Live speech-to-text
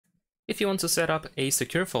If you want to set up a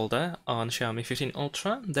secure folder on Xiaomi 15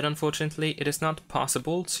 Ultra, then unfortunately it is not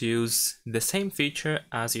possible to use the same feature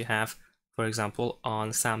as you have, for example, on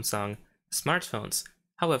Samsung smartphones.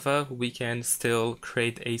 However, we can still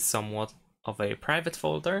create a somewhat of a private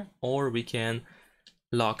folder, or we can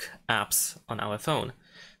lock apps on our phone.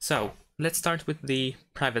 So let's start with the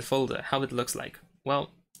private folder, how it looks like. Well,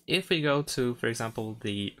 if we go to, for example,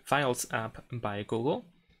 the Files app by Google,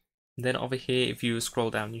 then over here, if you scroll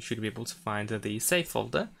down, you should be able to find the Save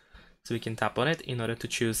folder. So we can tap on it in order to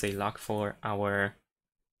choose a lock for our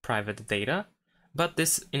private data. But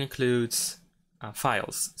this includes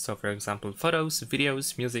files. So for example, photos,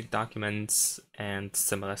 videos, music, documents, and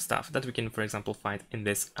similar stuff that we can, for example, find in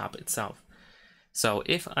this app itself. So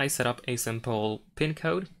if I set up a simple pin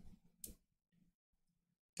code,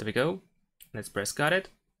 there we go. Let's press got it.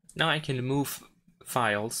 Now I can move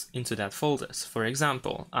files into that folders. For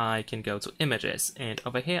example, I can go to images, and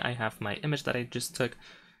over here I have my image that I just took,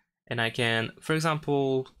 and I can, for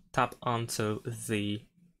example, tap onto the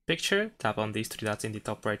picture, tap on these three dots in the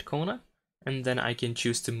top right corner, and then I can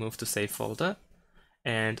choose to move to save folder.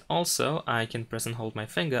 And also I can press and hold my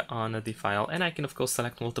finger on the file, and I can of course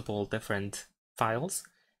select multiple different files.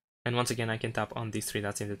 And once again, I can tap on these three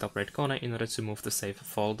dots in the top right corner in order to move to save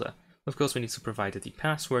folder. Of course, we need to provide the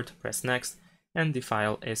password, press next, and the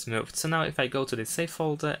file is moved. So now if I go to the save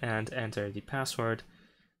folder and enter the password,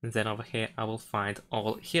 then over here I will find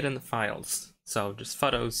all hidden files. So just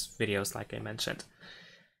photos, videos, like I mentioned.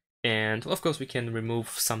 And of course we can remove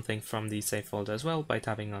something from the save folder as well by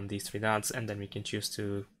tapping on these three dots, and then we can choose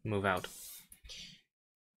to move out.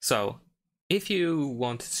 So if you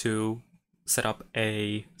want to set up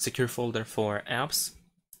a secure folder for apps,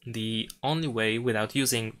 the only way, without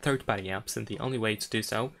using third-party apps, and the only way to do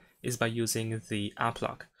so is by using the app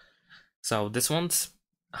lock. So this won't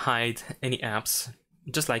hide any apps,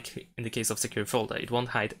 just like in the case of secure folder, it won't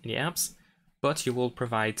hide any apps, but you will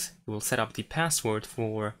set up the password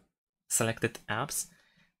for selected apps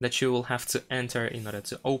that you will have to enter in order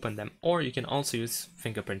to open them, or you can also use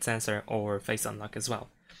fingerprint sensor or face unlock as well.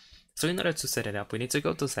 So in order to set it up, we need to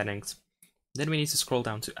go to settings, then we need to scroll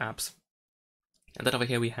down to apps, and then over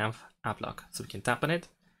here we have app lock. So we can tap on it,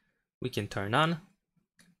 we can turn on.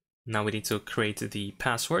 Now we need to create the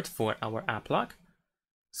password for our app lock.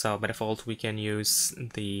 So by default we can use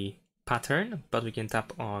the pattern, but we can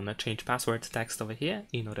tap on change password text over here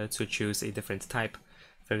in order to choose a different type.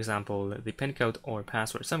 For example, the pin code or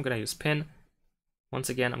password. So I'm gonna use pin. Once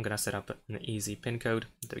again, I'm gonna set up an easy pin code.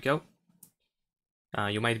 There we go.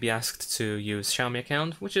 You might be asked to use Xiaomi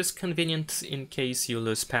account, which is convenient in case you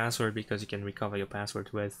lose password, because you can recover your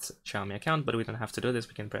password with Xiaomi account, but we don't have to do this.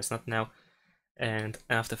 We can press not now, and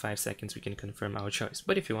after 5 seconds we can confirm our choice.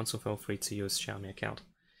 But if you want to, feel free to use Xiaomi account.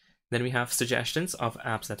 Then we have suggestions of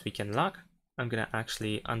apps that we can lock. I'm gonna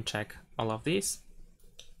actually uncheck all of these,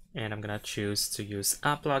 and I'm gonna choose to use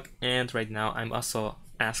app lock. And right now I'm also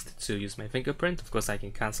asked to use my fingerprint. Of course I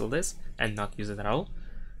can cancel this and not use it at all,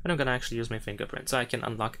 and I'm gonna actually use my fingerprint, so I can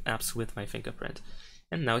unlock apps with my fingerprint.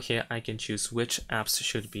 And now here I can choose which apps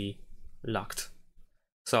should be locked.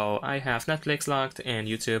 So I have Netflix locked and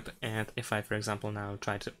YouTube, and if I, for example, now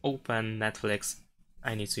try to open Netflix,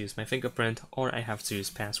 I need to use my fingerprint, or I have to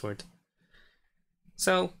use password.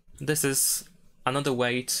 So this is another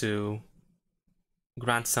way to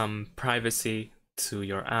grant some privacy to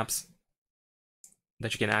your apps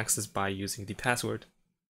that you can access by using the password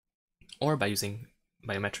or by using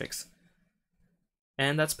biometrics.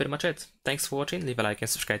 And that's pretty much it. Thanks for watching, leave a like and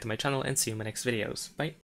subscribe to my channel, and see you in my next videos. Bye!